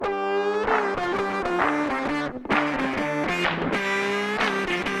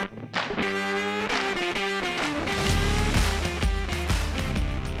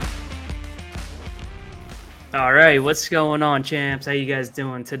right, what's going on, champs? How you guys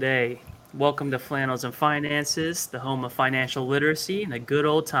doing today? Welcome to Flannels and Finances, the home of financial literacy and a good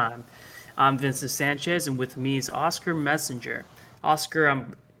old time. I'm Vincent Sanchez, and with me is Oscar Messenger. Oscar,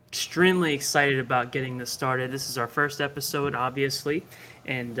 I'm extremely excited about getting this started. This is our first episode, obviously,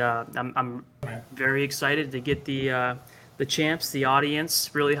 and I'm very excited to get the champs, the audience,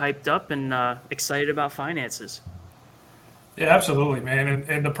 really hyped up and excited about finances. Yeah, absolutely, man.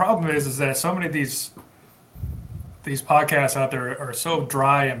 And the problem is that so many of these podcasts out there are so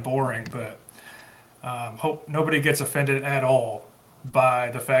dry and boring, but hope nobody gets offended at all by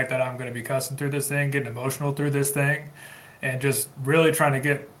the fact that I'm going to be cussing through this thing, getting emotional through this thing, and just really trying to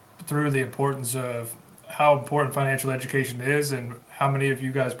get through the importance of how important financial education is and how many of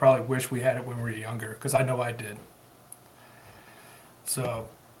you guys probably wish we had it when we were younger, because I know I did. So,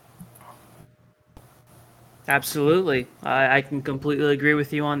 Absolutely. I can completely agree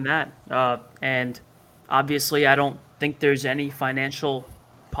with you on that. And obviously, I don't think there's any financial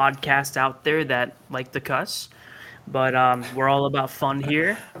podcast out there that like to cuss, but we're all about fun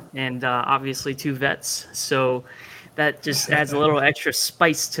here, and obviously, two vets. So that just adds a little extra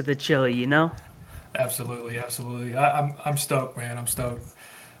spice to the chili, you know? absolutely, absolutely. I'm stoked, man. I'm stoked.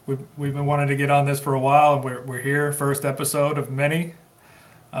 We've been wanting to get on this for a while, and we're here, first episode of many.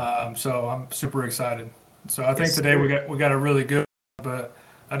 So I'm super excited. So I think Yes, today we sir. got a really good, but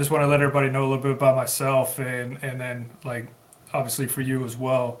I just want to let everybody know a little bit about myself and then like obviously for you as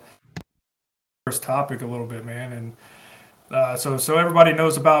well. First topic a little bit, man, and so everybody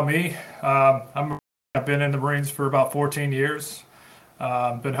knows about me. I've been in the Marines for about 14 years.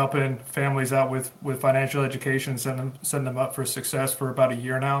 Been helping families out with financial education, send them up for success for about a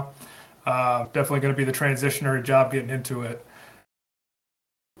year now. Definitely going to be the transitionary job getting into it.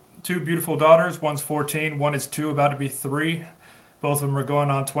 Two beautiful daughters. One's 14, one is 2, about to be 3. Both of them are going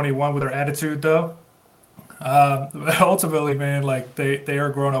on 21 with their attitude, though. Ultimately, man, like they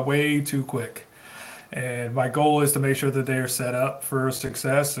are growing up way too quick. And my goal is to make sure that they are set up for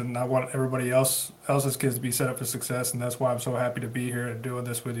success, and I want everybody else's kids to be set up for success, and that's why I'm so happy to be here and doing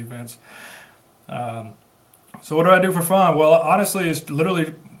this with you, Vince. So what do I do for fun? Well, honestly, it's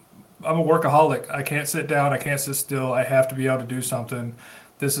literally I'm a workaholic. I can't sit down. I can't sit still. I have to be able to do something.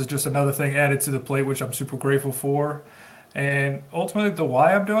 This is just another thing added to the plate, which I'm super grateful for. And ultimately, the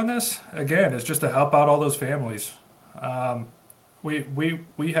why I'm doing this again is just to help out all those families.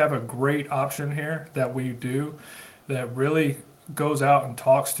 We have a great option here that we do that really goes out and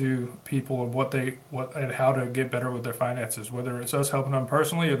talks to people and what and how to get better with their finances, whether it's us helping them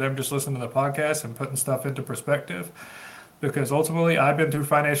personally or them just listening to the podcast and putting stuff into perspective. Because ultimately, I've been through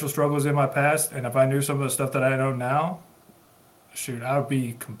financial struggles in my past, and if I knew some of the stuff that I know now, shoot, I would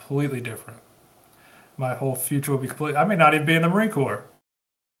be completely different. My whole future would be complete. I may not even be in the Marine Corps.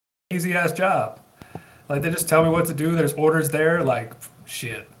 Easy ass job. Like they just tell me what to do. There's orders there. Like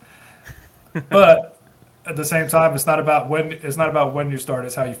shit. But at the same time, it's not about when you start.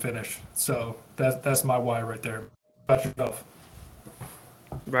 It's how you finish. So that's my why right there. About yourself.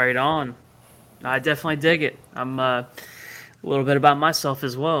 Right on. I definitely dig it. I'm a little bit about myself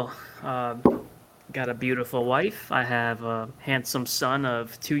as well. Uh, got a beautiful wife. I have a handsome son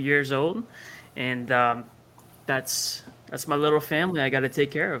of 2 years old, and that's my little family I got to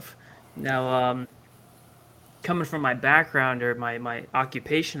take care of. Now, coming from my background or my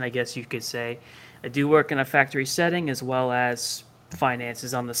occupation, I guess you could say, I do work in a factory setting as well as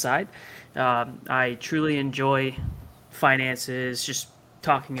finances on the side. I truly enjoy finances, just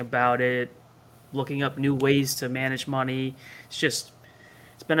talking about it, looking up new ways to manage money. It's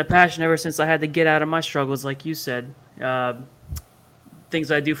been a passion ever since I had to get out of my struggles, like you said. Uh,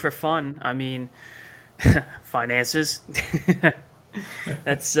 Things I do for fun. I mean, finances.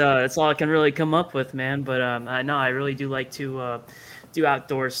 That's all I can really come up with, man. But I know I really do like to do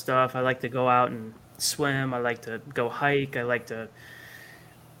outdoor stuff. I like to go out and swim. I like to go hike. I like to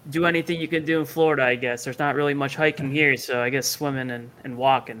do anything you can do in Florida. I guess there's not really much hiking here, so I guess swimming and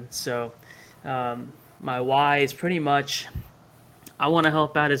walking. So my why is pretty much I want to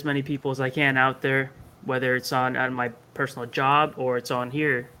help out as many people as I can out there, whether it's on my personal job or it's on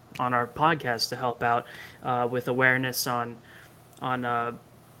here on our podcast to help out with awareness on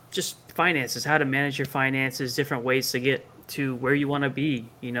just finances, how to manage your finances, different ways to get to where you want to be,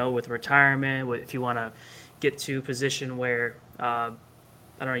 with retirement, if you want to get to a position where, I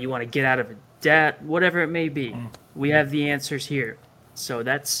don't know, you want to get out of a debt, whatever it may be. We have the answers here. So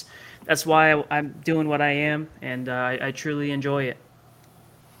that's why I'm doing what I am, and I truly enjoy it.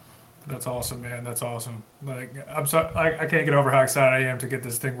 That's awesome, man. That's awesome. Like I can't get over how excited I am to get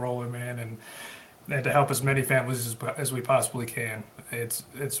this thing rolling, man, and to help as many families as we possibly can. It's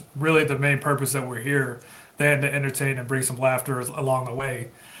really the main purpose that we're here. than to entertain and bring some laughter along the way.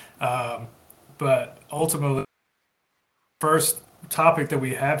 Um, but ultimately, first topic that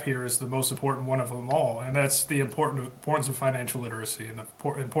we have here is the most important one of them all, and that's the importance of financial literacy and the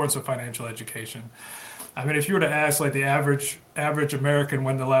importance of financial education. I mean, if you were to ask like the average American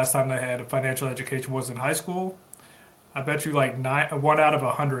when the last time they had a financial education was in high school, I bet you like 1 out of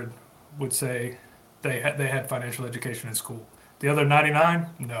 100 would say they had financial education in school. The other 99,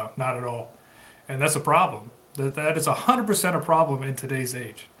 no, not at all, and that's a problem. That is 100% a problem in today's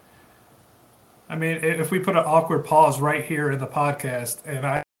age. I mean, if we put an awkward pause right here in the podcast, and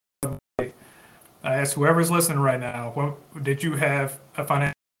I ask whoever's listening right now, did you have a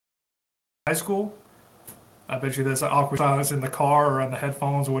financial high school? I bet you there's an awkward silence in the car or on the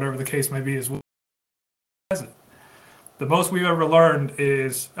headphones or whatever the case may be as well. The most we've ever learned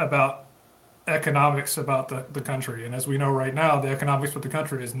is about economics about the country. And as we know right now, the economics for the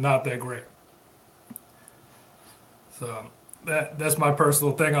country is not that great. So that's my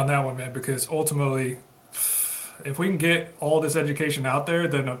personal thing on that one, man, because ultimately, if we can get all this education out there,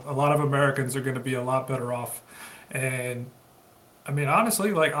 then a lot of Americans are going to be a lot better off. And I mean,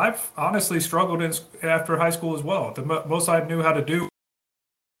 honestly, like I've honestly struggled after high school as well. The most I knew how to do,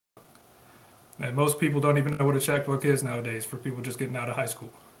 and most people don't even know what a checkbook is nowadays for people just getting out of high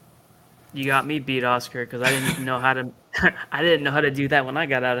school. You got me beat, Oscar, because I didn't know how to. I didn't know how to do that when I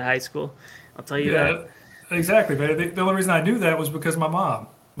got out of high school. I'll tell you that. Yeah, exactly. But the only reason I knew that was because my mom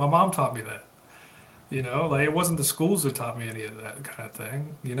taught me that. Like it wasn't the schools that taught me any of that kind of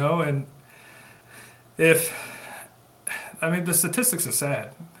thing. And if I mean the statistics are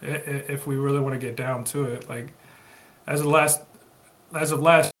sad. If we really want to get down to it, like as of last as of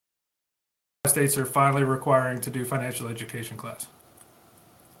last states are finally requiring to do financial education class.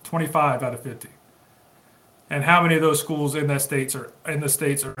 25 out of 50. And how many of those schools in the states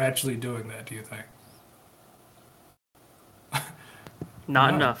are actually doing that, do you think?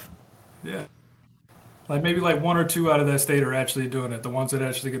 Not None. enough. Yeah. Like maybe like one or two out of that state are actually doing it, the ones that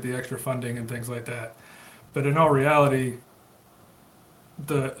actually get the extra funding and things like that. But in all reality,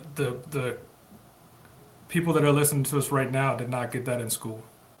 the people that are listening to us right now did not get that in school.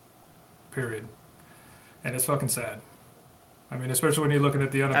 Period. And it's fucking sad. I mean, especially when you're looking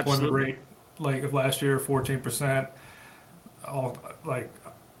at the unemployment Absolutely. rate like of last year, 14%. All like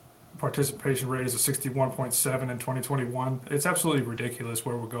participation rate is a 61.7 in 2021. It's absolutely ridiculous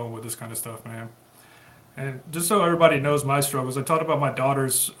where we're going with this kind of stuff, man. And just so everybody knows my struggles, I talked about my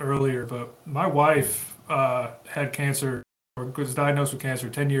daughters earlier, but my wife had cancer or was diagnosed with cancer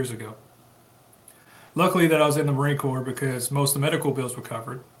 10 years ago. Luckily that I was in the Marine Corps because most of the medical bills were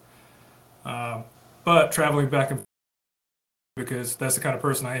covered. Um, but traveling back and because that's the kind of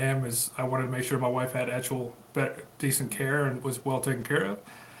person I am is I wanted to make sure my wife had actual decent care and was well taken care of.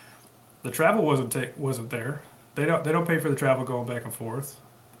 The travel wasn't there. They don't pay for the travel going back and forth.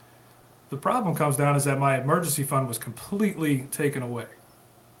 The problem comes down is that my emergency fund was completely taken away.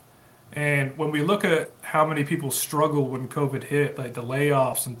 And when we look at how many people struggled when COVID hit, like the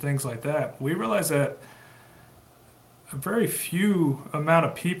layoffs and things like that, we realize that a very few amount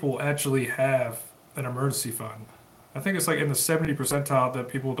of people actually have an emergency fund. I think it's like in the 70 percentile that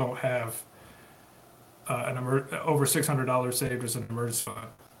people don't have over $600 saved as an emergency fund.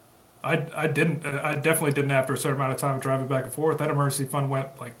 I didn't. I definitely didn't after a certain amount of time driving back and forth. That emergency fund went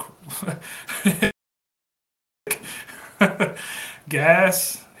like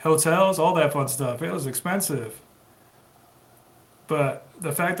gas, hotels, all that fun stuff. It was expensive. But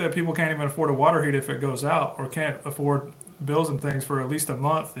the fact that people can't even afford a water heat if it goes out, or can't afford bills and things for at least a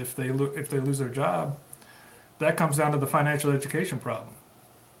month if they lose their job, that comes down to the financial education problem.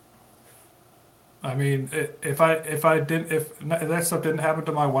 I mean, if that stuff didn't happen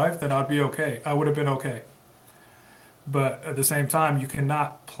to my wife, then I'd be okay. I would have been okay. But at the same time, you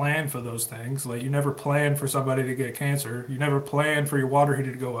cannot plan for those things. Like you never plan for somebody to get cancer. You never plan for your water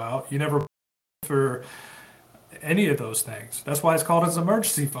heater to go out. You never plan for any of those things. That's why it's called an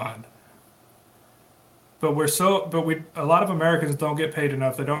emergency fund. But a lot of Americans don't get paid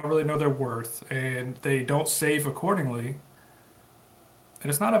enough. They don't really know their worth, and they don't save accordingly. And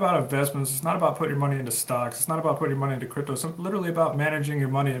it's not about investments. It's not about putting your money into stocks. It's not about putting your money into crypto. It's literally about managing your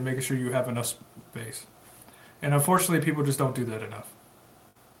money and making sure you have enough space. And unfortunately, people just don't do that enough.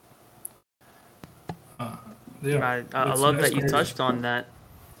 Uh, yeah, I love that's that you crazy. touched on that.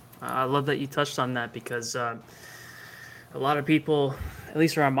 I love that you touched on that because a lot of people, at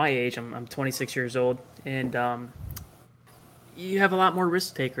least around my age, I'm 26 years old, and you have a lot more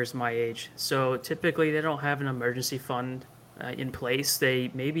risk takers my age. So typically, they don't have an emergency fund in place.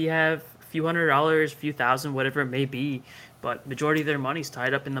 They maybe have few $100s, few thousand, whatever it may be, but majority of their money's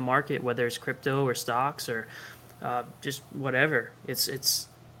tied up in the market, whether it's crypto or stocks or just whatever. It's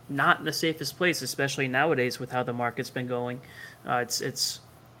not the safest place, especially nowadays with how the market's been going. It's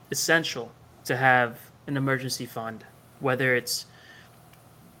essential to have an emergency fund, whether it's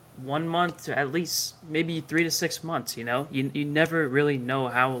 1 month to at least maybe 3 to 6 months. You never really know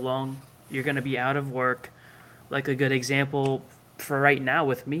how long you're going to be out of work. Like a good example for right now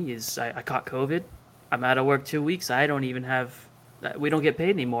with me is I caught COVID. I'm out of work 2 weeks. I don't even have, we don't get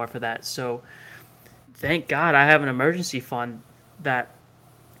paid anymore for that. So thank God I have an emergency fund that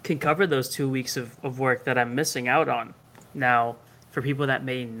can cover those 2 weeks of work that I'm missing out on. Now, for people that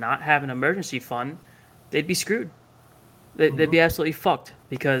may not have an emergency fund, they'd be screwed. They'd Hmm. be absolutely fucked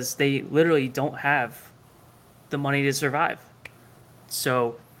because they literally don't have the money to survive.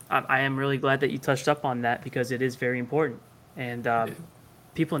 So I am really glad that you touched up on that because it is very important. And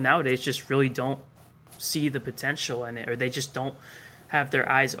people nowadays just really don't see the potential in it, or they just don't have their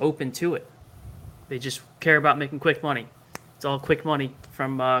eyes open to it. They just care about making quick money. It's all quick money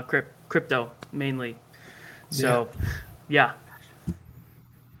from crypto mainly. Yeah, So, yeah,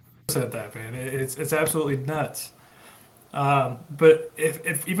 said that, man. It's absolutely nuts. But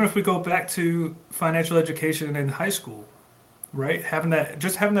if even if we go back to financial education in high school, right? Having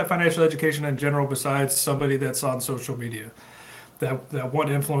that financial education in general, besides somebody that's on social media, that one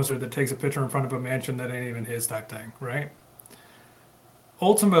influencer that takes a picture in front of a mansion that ain't even his type thing, right?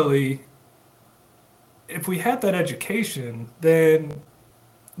 Ultimately, if we had that education, then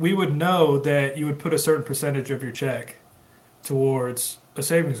we would know that you would put a certain percentage of your check towards a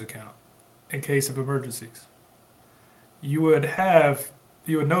savings account in case of emergencies. You would have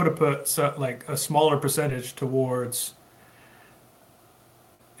you would know to put like a smaller percentage towards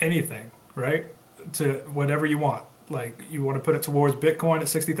anything, right? To whatever you want. Like you want to put it towards Bitcoin at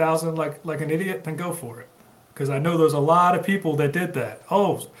 60,000 like an idiot, then go for it. Because I know there's a lot of people that did that.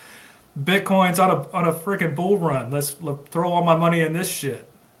 Oh, Bitcoin's on a freaking bull run. Let's throw all my money in this shit.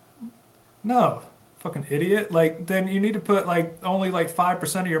 No, fucking idiot. Like then you need to put like only like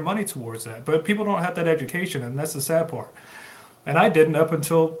 5% of your money towards that. But people don't have that education, and that's the sad part. And I didn't up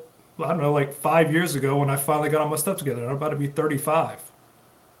until I don't know, like 5 years ago when I finally got all my stuff together. I'm about to be 35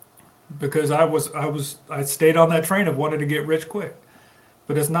 because I stayed on that train of wanting to get rich quick.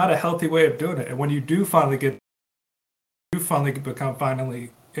 But it's not a healthy way of doing it. And when you finally become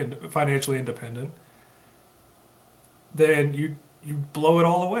financially independent, then you blow it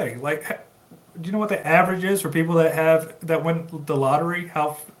all away. Like, do you know what the average is for people that win the lottery?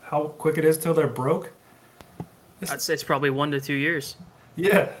 How quick it is till they're broke? It's, I'd say it's probably 1 to 2 years.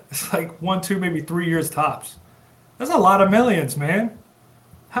 yeah, it's like 1, 2, maybe 3 years tops. That's a lot of millions, man.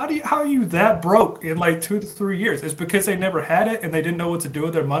 How are you that broke in like 2 to 3 years? It's because they never had it and they didn't know what to do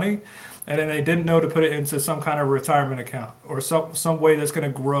with their money, and then they didn't know to put it into some kind of retirement account or some way that's going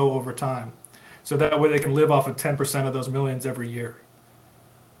to grow over time, so that way they can live off of 10% of those millions every year.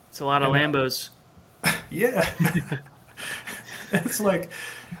 It's a lot of And Lambos. yeah, it's like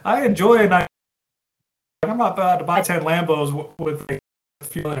I enjoy it. I'm not about to buy 10 Lambos with like a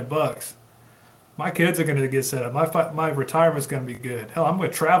few $100. My kids are going to get set up. My retirement's going to be good. Hell, I'm going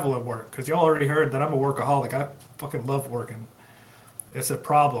to travel and work because y'all already heard that I'm a workaholic. I fucking love working. It's a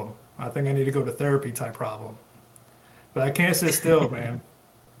problem. I think I need to go to therapy type problem. But I can't sit still, man.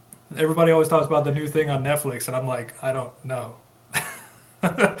 Everybody always talks about the new thing on Netflix, and I'm like, I don't know.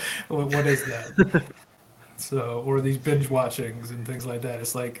 What is that? So, or these binge watchings and things like that.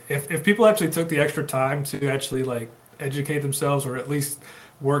 It's like if people actually took the extra time to actually like educate themselves or at least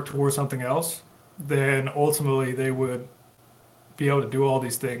work towards something else, then ultimately they would be able to do all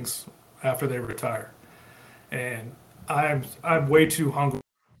these things after they retire. And I'm way too hungry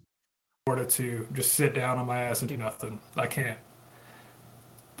to just sit down on my ass and do nothing. I can't.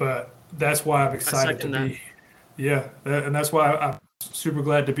 But that's why I'm I excited to second that. be, yeah, and that's why I'm super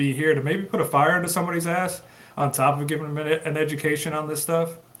glad to be here to maybe put a fire into somebody's ass on top of giving them an education on this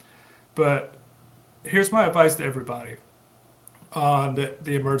stuff. But here's my advice to everybody on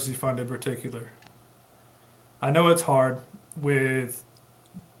the emergency fund in particular. I know it's hard with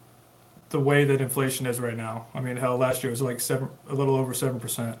the way that inflation is right now. I mean, hell, last year was like a little over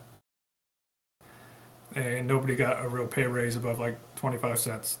 7%, and nobody got a real pay raise above like 25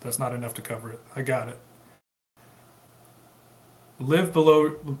 cents. That's not enough to cover it. I got it. Live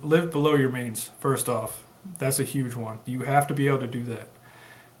below your means. First off, that's a huge one. You have to be able to do that.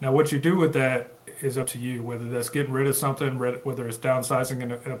 Now, what you do with that is up to you. Whether that's getting rid of something, whether it's downsizing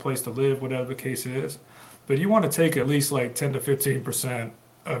in a place to live, whatever the case is. But you want to take at least like 10 to 15%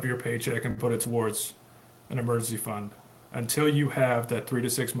 of your paycheck and put it towards an emergency fund. until you have that 3 to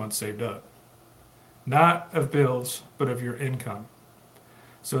 6 months saved up. Not of bills, but of your income.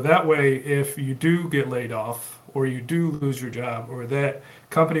 So that way, if you do get laid off, or you do lose your job, or that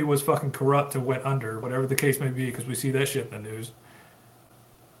company was fucking corrupt and went under, whatever the case may be, because we see that shit in the news,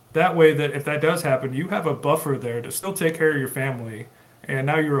 that way that if that does happen, you have a buffer there to still take care of your family, and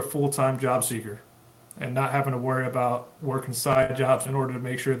now you're a full-time job seeker and not having to worry about working side jobs in order to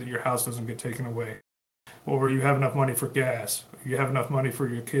make sure that your house doesn't get taken away. Or you have enough money for gas, you have enough money for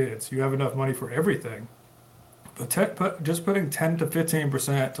your kids, you have enough money for everything. But just putting 10 to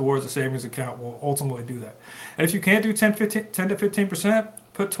 15% towards a savings account will ultimately do that. And if you can't do 10 to 15%,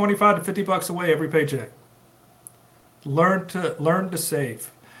 put 25 to 50 bucks away every paycheck. Learn to save.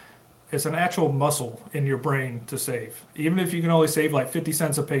 It's an actual muscle in your brain to save. Even if you can only save like 50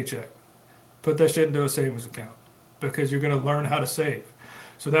 cents a paycheck, put that shit into a savings account because you're going to learn how to save.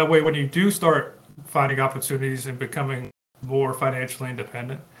 So that way, when you do start finding opportunities and becoming more financially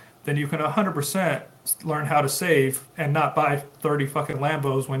independent, then you can 100% learn how to save and not buy 30 fucking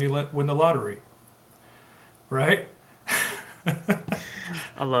Lambos when you win the lottery. Right?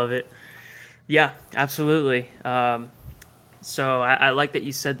 I love it. Yeah, absolutely. So I like that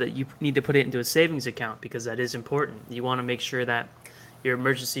you said that you need to put it into a savings account because that is important. You want to make sure that your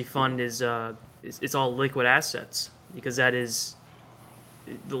emergency fund is it's all liquid assets because that is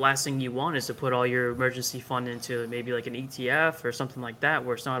the last thing you want is to put all your emergency fund into maybe like an ETF or something like that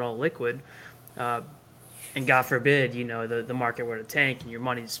where it's not all liquid. Uh, and God forbid, the market were to tank and your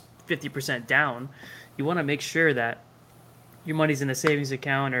money's 50% down. You want to make sure that your money's in a savings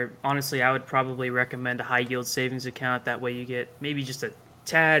account, or honestly, I would probably recommend a high yield savings account. That way you get maybe just a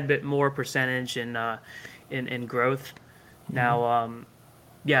tad bit more percentage in growth. Now,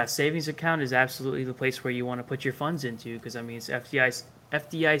 yeah, savings account is absolutely the place where you want to put your funds into because I mean it's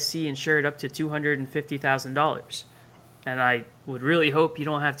FDIC insured up to $250,000, and I would really hope you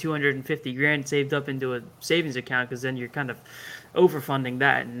don't have 250 grand saved up into a savings account because then you're kind of overfunding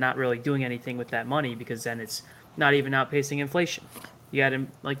that and not really doing anything with that money because then it's not even outpacing inflation. You got,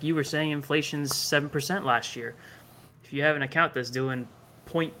 like you were saying, inflation's 7% last year. If you have an account that's doing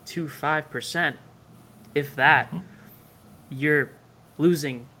 0.25%, if that, you're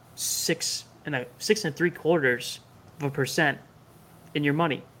losing 6.75% in your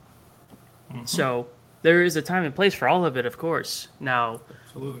money. So there is a time and place for all of it, of course. Now,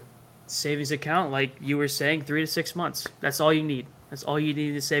 Absolutely. Savings account, like you were saying, 3 to 6 months. That's all you need. That's all you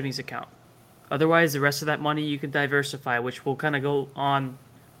need is a savings account. Otherwise, the rest of that money you can diversify, which we'll kind of go on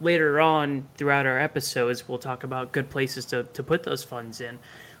later on throughout our episodes. We'll talk about good places to put those funds in.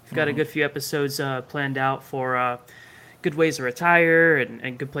 We've got a good few episodes planned out for good ways to retire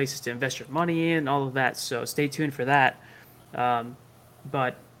and good places to invest your money in, all of that. So stay tuned for that.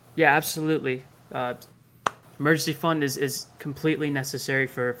 But yeah, absolutely. Emergency fund is completely necessary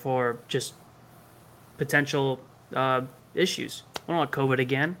for just potential issues. We don't want COVID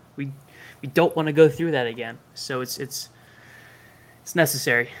again. We don't want to go through that again. So it's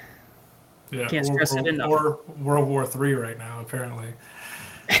necessary. Yeah, Can't stress it enough. Or World War III right now, apparently.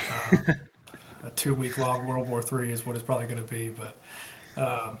 A 2 week long World War III is what it's probably going to be. But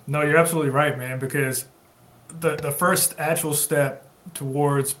no, you're absolutely right, man, because the first actual step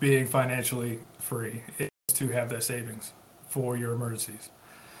towards being financially free is to have that savings for your emergencies.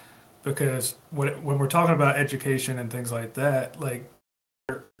 Because when we're talking about education and things like that, like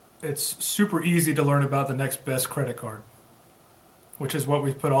it's super easy to learn about the next best credit card, which is what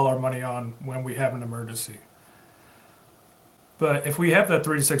we put all our money on when we have an emergency. But if we have that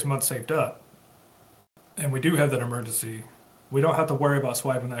 3 to 6 months saved up and we do have that emergency, we don't have to worry about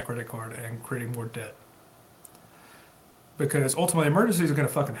swiping that credit card and creating more debt. Because ultimately, emergencies are going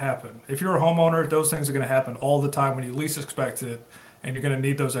to fucking happen. If you're a homeowner, those things are going to happen all the time when you least expect it, and you're going to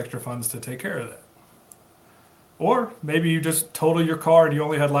need those extra funds to take care of that. Or maybe you just total your car and you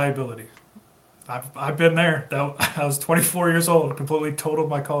only had liability. I've been there. I was 24 years old, completely totaled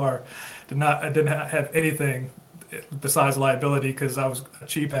my car. I didn't have anything besides liability because I was a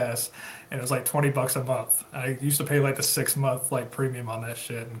cheap ass, and it was like $20 a month. I used to pay like the 6 month like premium on that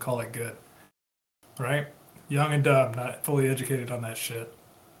shit and call it good. Right? Young and dumb, not fully educated on that shit.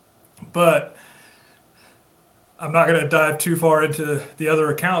 But I'm not going to dive too far into the other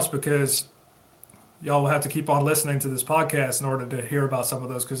accounts because y'all will have to keep on listening to this podcast in order to hear about some of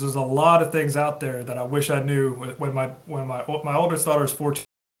those because there's a lot of things out there that I wish I knew when my oldest daughter is 14,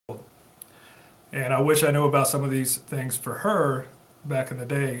 and I wish I knew about some of these things for her back in the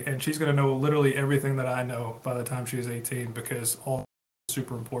day, and she's going to know literally everything that I know by the time she's 18 because all is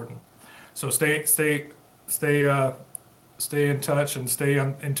super important. So stay stay in touch and stay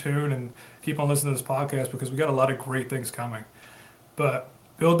in tune and keep on listening to this podcast because we got a lot of great things coming. But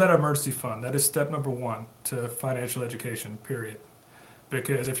build that emergency fund. That is step number one to financial education, period.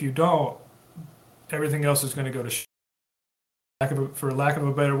 Because if you don't, everything else is going to go to shit. For lack of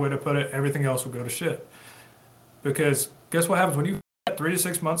a better way to put it, everything else will go to shit. Because guess what happens when you have 3 to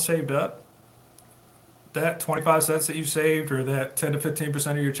 6 months saved up? That 25 cents that you saved or that 10 to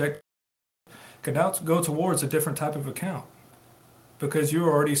 15% of your check can now go towards a different type of account because you're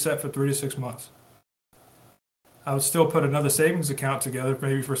already set for 3 to 6 months. I would still put another savings account together,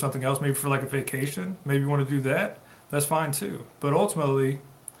 maybe for something else, maybe for like a vacation. Maybe you want to do that. That's fine too. But ultimately,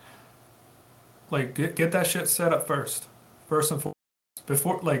 like get that shit set up first and foremost.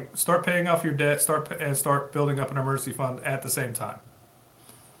 Before like start paying off your debt, start building up an emergency fund at the same time.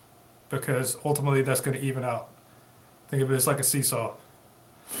 Because ultimately that's going to even out. Think of it as like a seesaw.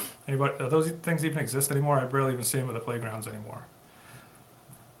 Anybody, do those things even exist anymore? I barely even see them at the playgrounds anymore.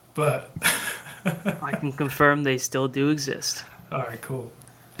 But I can confirm they still do exist. all right, cool.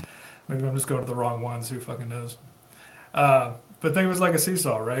 Maybe I'm just going to the wrong ones. Who fucking knows? But think of it like a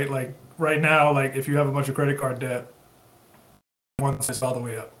seesaw, right? Like right now, like if you have a bunch of credit card debt, one sits all the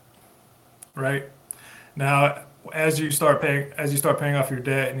way up, right? Now, as you start paying off your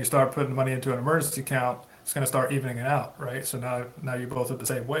debt and you start putting money into an emergency account, it's going to start evening it out, right? So now you're both at the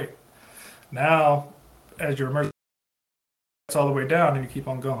same weight. Now, as your emergency it's all the way down and you keep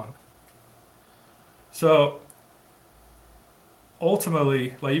on going. So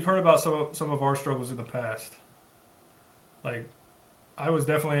ultimately, like you've heard about some of our struggles in the past. Like I was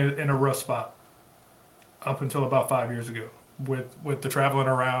definitely in a rough spot up until about 5 years ago with the traveling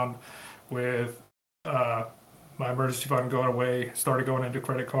around, with my emergency fund going away, started going into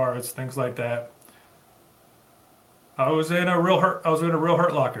credit cards, things like that. I was in a real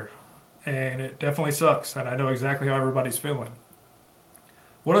hurt locker, and it definitely sucks. And I know exactly how everybody's feeling.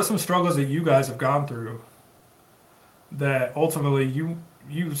 What are some struggles that you guys have gone through that ultimately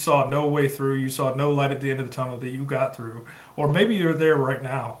you saw no way through, you saw no light at the end of the tunnel that you got through, or maybe you're there right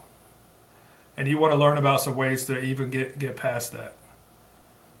now, and you want to learn about some ways to even get past that.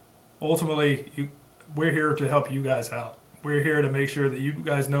 Ultimately, we're here to help you guys out. We're here to make sure that you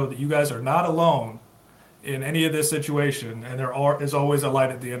guys know that you guys are not alone in any of this situation, and is always a light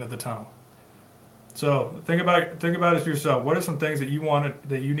at the end of the tunnel. So think about it yourself. What are some things that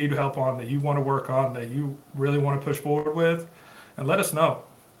you need help on, that you want to work on, that you really want to push forward with, and let us know.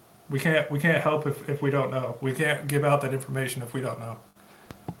 We can't help if we don't know. We can't give out that information if we don't know.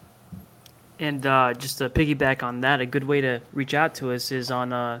 And just to piggyback on that, a good way to reach out to us is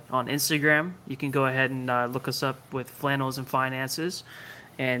on Instagram. You can go ahead and look us up with Flannels and Finances,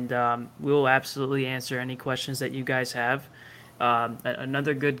 and we'll absolutely answer any questions that you guys have.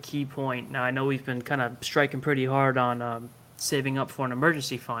 Another good key point. Now, I know we've been kind of striking pretty hard on saving up for an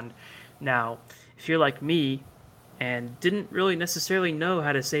emergency fund. Now, if you're like me and didn't really necessarily know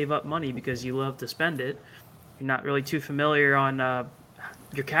how to save up money because you love to spend it, you're not really too familiar on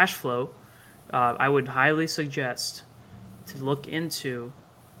your cash flow, I would highly suggest to look into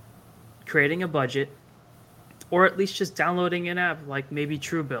creating a budget, or at least just downloading an app like maybe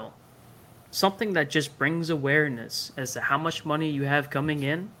Truebill. Something that just brings awareness as to how much money you have coming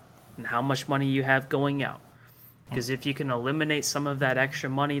in and how much money you have going out. Because if you can eliminate some of that extra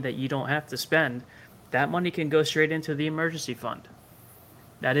money that you don't have to spend, that money can go straight into the emergency fund.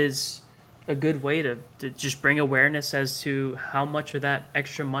 That is a good way to just bring awareness as to how much of that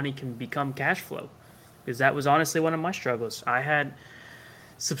extra money can become cash flow. Because that was honestly one of my struggles. I had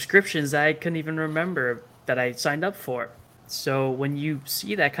subscriptions that I couldn't even remember that I signed up for. So when you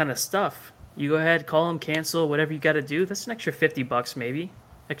see that kind of stuff, you go ahead, call them, cancel, whatever you got to do. That's an extra $50 maybe,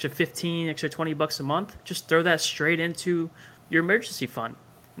 extra 15, extra $20 a month. Just throw that straight into your emergency fund.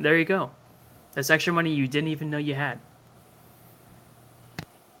 And there you go. That's extra money you didn't even know you had.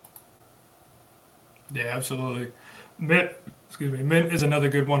 Yeah, absolutely. Mint is another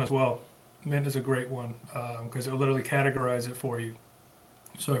good one as well. Mint is a great one because it'll literally categorize it for you.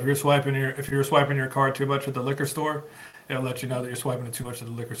 So if you're swiping your card too much at the liquor store, it'll let you know that you're swiping it too much at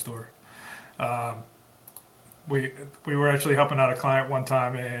the liquor store. Um, we were actually helping out a client one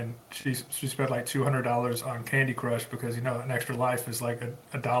time, and she spent like $200 on Candy Crush because an extra life is like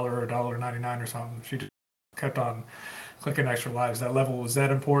a dollar or $1.99 or something. She just kept on clicking extra lives. That level was that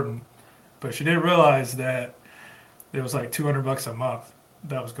important, but she didn't realize that it was like $200 a month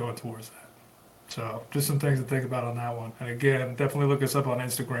that was going towards that. So just some things to think about on that one. And again, definitely look us up on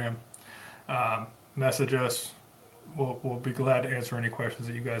Instagram. Message us. We'll be glad to answer any questions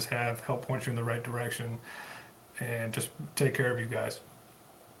that you guys have, help point you in the right direction, and just take care of you guys.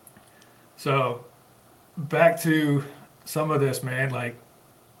 So back to some of this, man, like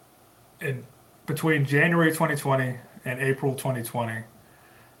in between January 2020 and April 2020,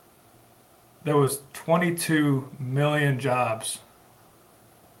 there was 22 million jobs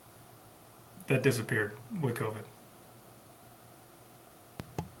that disappeared with COVID.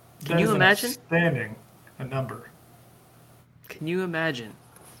 Can That you is an imagine? outstanding number. Can you imagine?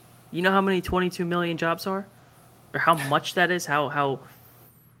 You know how many 22 million jobs are? Or how much that is? How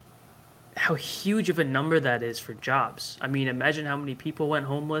huge of a number that is for jobs. I mean, imagine how many people went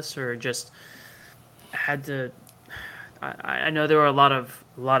homeless or just had to. I know there were a lot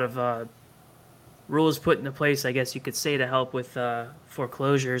of rules put into place, I guess you could say, to help with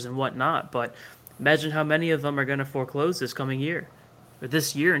foreclosures and whatnot. But imagine how many of them are going to foreclose this coming year, or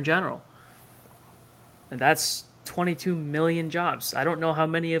this year in general. And that's 22 million jobs. I don't know how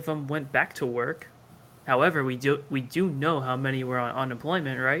many of them went back to work. However, we do know how many were on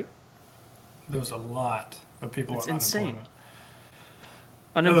unemployment, right? There was a lot of people It's on insane. unemployment.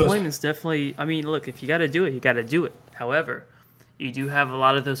 Those, Unemployment's definitely. I mean, look, if you got to do it, you got to do it. However, you do have a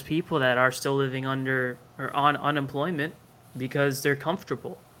lot of those people that are still living under or on unemployment because they're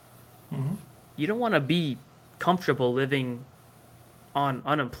comfortable. mhm. You don't want to be comfortable living on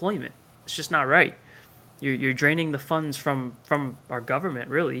unemployment. It's just not right. You're draining the funds from our government,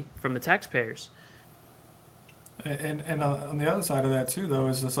 really, from the taxpayers. And on the other side of that too, though,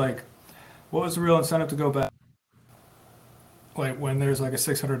 is just like, what was the real incentive to go back? Like when there's like a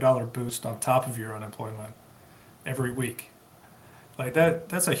 $600 boost on top of your unemployment every week. Like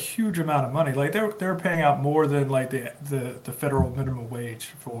that's a huge amount of money. Like they're paying out more than like the federal minimum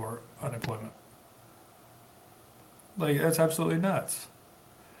wage for unemployment. Like that's absolutely nuts.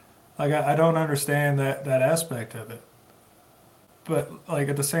 Like I don't understand that aspect of it. But like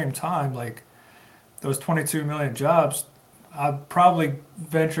at the same time, like those 22 million jobs, I'd probably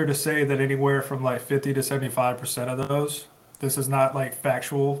venture to say that anywhere from like 50 to 75% of those. This is not like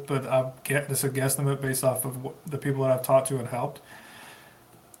factual, but I get this is a guesstimate based off of the people that I've talked to and helped.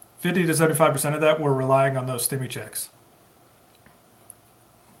 50 to 75% of that were relying on those stimmy checks.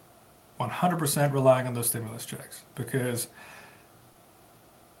 100% relying on those stimulus checks because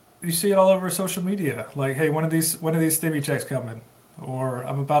you see it all over social media. Like, hey, when are these stimmy checks coming? Or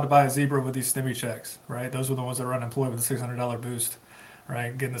I'm about to buy a zebra with these stimmy checks, right? Those are the ones that are unemployed with a $600 boost,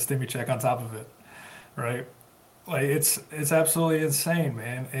 right? Getting the stimmy check on top of it, right? Like it's absolutely insane,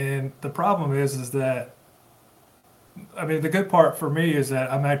 man. And the problem is that I mean the good part for me is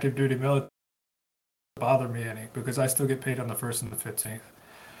that I'm active duty military. Doesn't bother me any because I still get paid on the first and the 15th.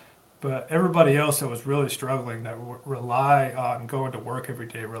 But everybody else that was really struggling that rely on going to work every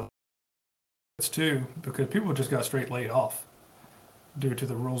day relates too because people just got straight laid off due to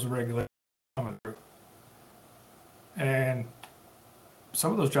the rules and regulations coming through. And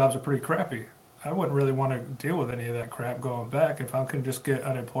some of those jobs are pretty crappy. I wouldn't really want to deal with any of that crap going back. If I can just get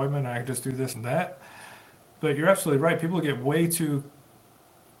unemployment, I can just do this and that. But you're absolutely right. People get way too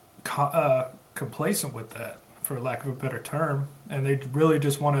complacent with that, for lack of a better term, and they really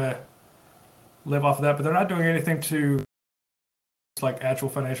just want to live off of that. But they're not doing anything to like actual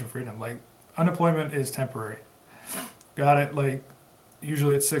financial freedom. Like unemployment is temporary. Got it. Like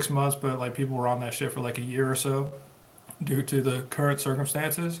usually it's 6 months, but like people were on that shit for like a year or so due to the current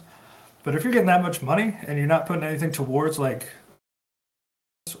circumstances. But if you're getting that much money and you're not putting anything towards like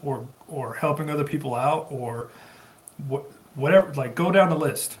or helping other people out or whatever, like go down the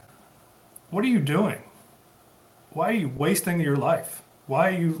list. What are you doing? Why are you wasting your life? Why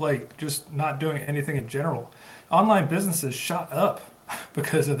are you like just not doing anything in general? Online businesses shot up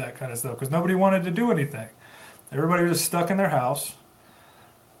because of that kind of stuff because nobody wanted to do anything. Everybody was stuck in their house.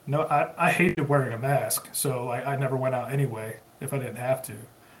 No, I hated wearing a mask, so I never went out anyway if I didn't have to.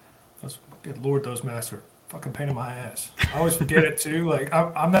 Good Lord, those masks are fucking pain in my ass. I always forget it too. Like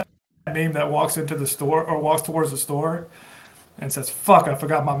I'm that name that walks into the store or walks towards the store and says, "Fuck, I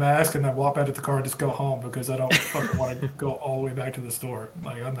forgot my mask," and then walk back to the car and just go home because I don't fucking want to go all the way back to the store.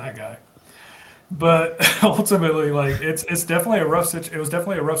 Like I'm that guy. But ultimately, like it's definitely a it was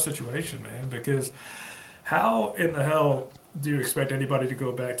definitely a rough situation, man. Because how in the hell do you expect anybody to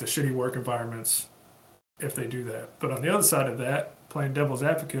go back to shitty work environments if they do that? But on the other side of that, playing devil's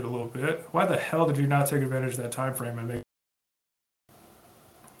advocate a little bit, why the hell did you not take advantage of that time frame and make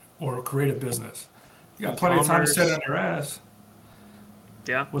or create a business? You got plenty of time to sit E-commerce. on your ass.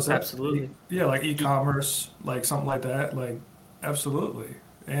 Yeah, Was that? absolutely. Yeah, like E- e-commerce, like something like that. Like absolutely.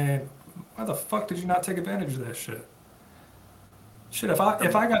 And why the fuck did you not take advantage of that shit? Shit, if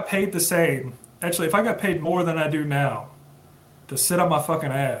I got paid the same, actually, if I got paid more than I do now to sit on my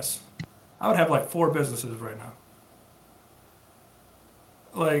fucking ass, I would have like four businesses right now.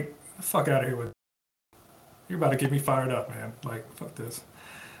 Like, fuck out of here with. you're about to get me fired up, man. Like, fuck this.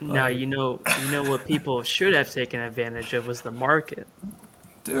 Now Like, you know what people should have taken advantage of was the market.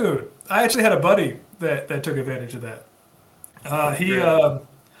 dude, I actually had a buddy that took advantage of that. He Really?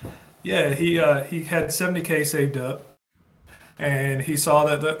 yeah, he had 70K saved up, and he saw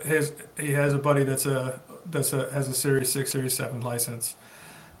that he has a buddy that's a has a Series 6, Series 7 license,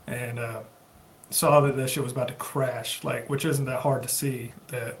 and saw that that shit was about to crash. Like, which isn't that hard to see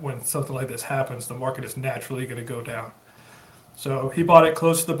that when something like this happens, the market is naturally going to go down. So he bought it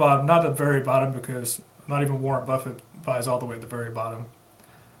close to the bottom, not the very bottom, because not even Warren Buffett buys all the way at the very bottom.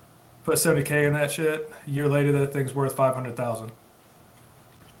 Put 70K in that shit. A year later, that thing's worth 500,000.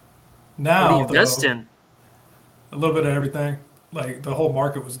 What do you Now, invest though, in? a little bit of everything. Like the whole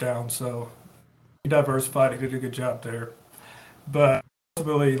market was down, so he diversified. He did a good job there. But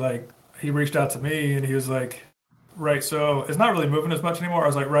ultimately, like he reached out to me and he was like, "Right, so it's not really moving as much anymore." I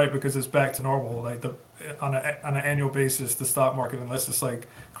was like, "Right, because it's back to normal. Like the on an annual basis, the stock market, unless it's like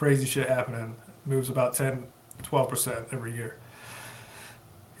crazy shit happening, moves about 10, 12% every year."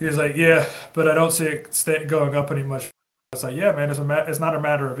 He was like, "Yeah, but I don't see it going up any much." I was like, "Yeah, man, it's not a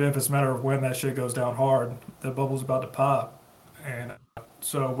matter of if, it's a matter of when that shit goes down hard. The bubble's about to pop." And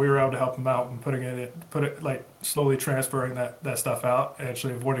so we were able to help him out and put it like slowly transferring that stuff out,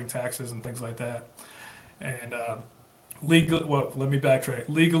 actually avoiding taxes and things like that. And well, let me backtrack.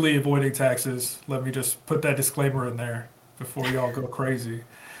 Legally avoiding taxes. Let me just put that disclaimer in there before y'all go crazy.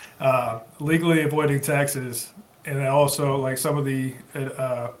 Legally avoiding taxes, and then also like some of the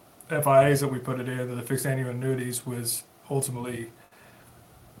FIAs that we put it in, the fixed annual annuities, was ultimately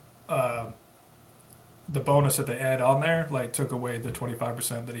uh, the bonus that they add on there, like took away the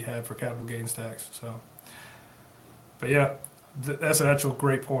 25% that he had for capital gains tax. So, but yeah, that's an actual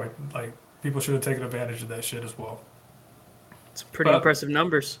great point. Like people should have taken advantage of that shit as well. It's pretty But impressive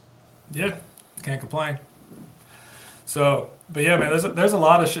numbers. yeah, can't complain. So, but yeah, man, there's a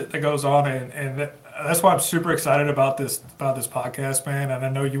lot of shit that goes on, and that's why I'm super excited about this podcast, man. And I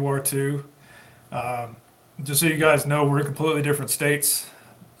know you are too. Um, just so you guys know, we're in completely different states,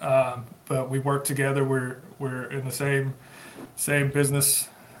 but we work together. We're in the same business.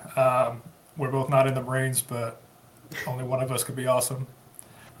 We're both not in the Marines, but only one of us could be awesome.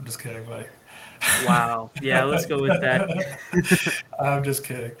 I'm just kidding, buddy. Wow. Yeah, let's go with that. I'm just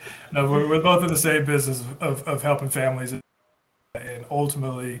kidding. No, we're both in the same business of helping families, and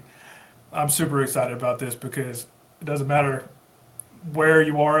ultimately, I'm super excited about this because it doesn't matter where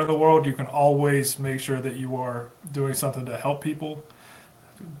you are in the world, you can always make sure that you are doing something to help people,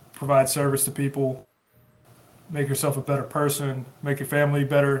 provide service to people, make yourself a better person, make your family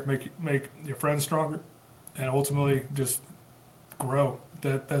better, make your friends stronger, and ultimately just grow.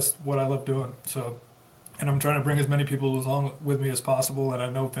 That's what I love doing. So, and I'm trying to bring as many people along with me as possible, and I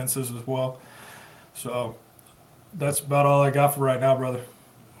know Vince is as well. So that's about all I got for right now, brother.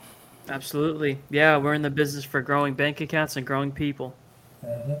 Absolutely. Yeah, we're in the business for growing bank accounts and growing people.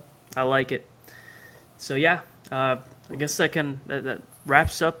 I like it. So yeah, I guess that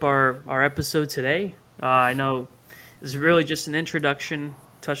wraps up our episode today. I know this is really just an introduction,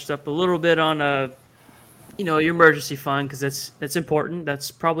 touched up a little bit on your emergency fund because that's important. That's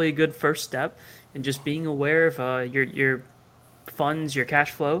probably a good first step, and just being aware of your funds, your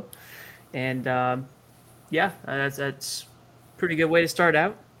cash flow, and yeah, that's a pretty good way to start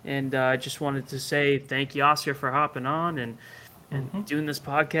out. And I just wanted to say thank you, Oscar, for hopping on and Hmm. doing this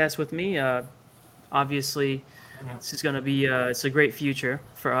podcast with me. Obviously, this is going to be it's a great future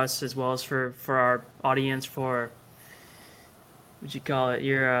for us as well as for our audience. For what you call it,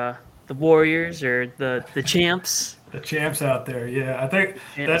 your the warriors or the champs. The champs out there, yeah. I think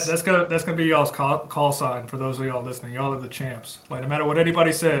Champs. that's gonna be y'all's call sign for those of y'all listening. Y'all are the champs. Like no matter what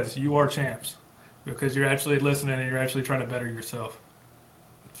anybody says, you are champs because you're actually listening and you're actually trying to better yourself.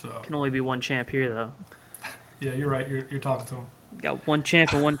 So Can only be one champ here though. yeah, you're right. You're talking to Got one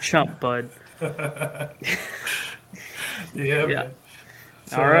champ and one chump, bud. them. Yeah, Yeah. man. All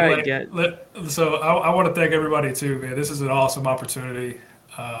So right. Get so I want to thank everybody too, man. This is an awesome opportunity.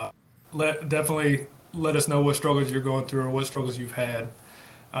 Definitely let us know what struggles you're going through or what struggles you've had.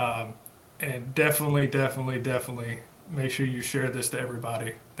 Um, and definitely make sure you share this to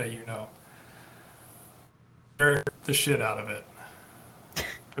everybody that you know. Share the shit out of it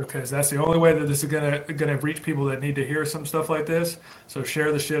because that's the only way that this is gonna reach people that need to hear some stuff like this. So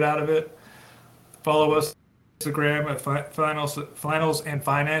share the shit out of it. Follow us on Instagram at finals and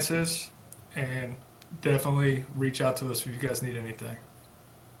finances, and definitely reach out to us if you guys need anything.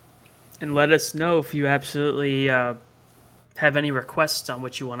 and let us know if you absolutely have any requests on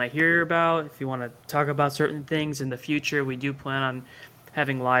what you want to hear about. If you want to talk about certain things in the future, we do plan on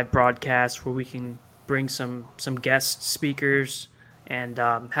having live broadcasts where we can bring some guest speakers and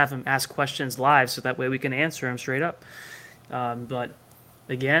have them ask questions live, so that way we can answer them straight up. But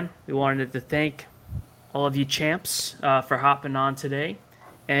again, we wanted to thank all of you champs for hopping on today.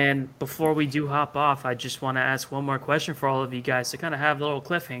 And before we do hop off, I just want to ask one more question for all of you guys to kind of have a little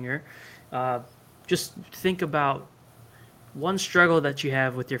cliffhanger. Uh, just think about one struggle that you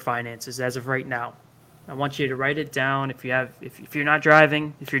have with your finances as of right now. I want you to write it down. If you're not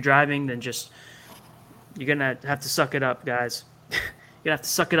driving, if you're driving, then just you're gonna have to suck it up, guys. You're gonna have to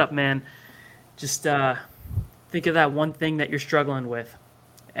suck it up, man. Just think of that one thing that you're struggling with,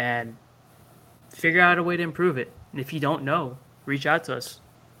 and figure out a way to improve it. And if you don't know, reach out to us.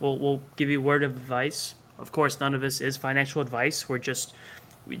 We'll give you a word of advice. Of course, none of this is financial advice. We just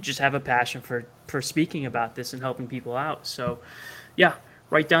have a passion for speaking about this and helping people out. So, yeah,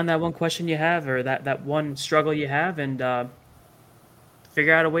 write down that one question you have, or that one struggle you have, and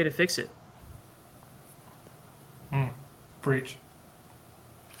figure out a way to fix it. Preach.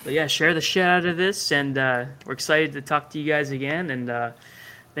 But yeah, share the shit out of this, and we're excited to talk to you guys again. And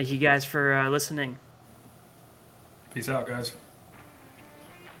thank you guys for listening. Peace out, guys.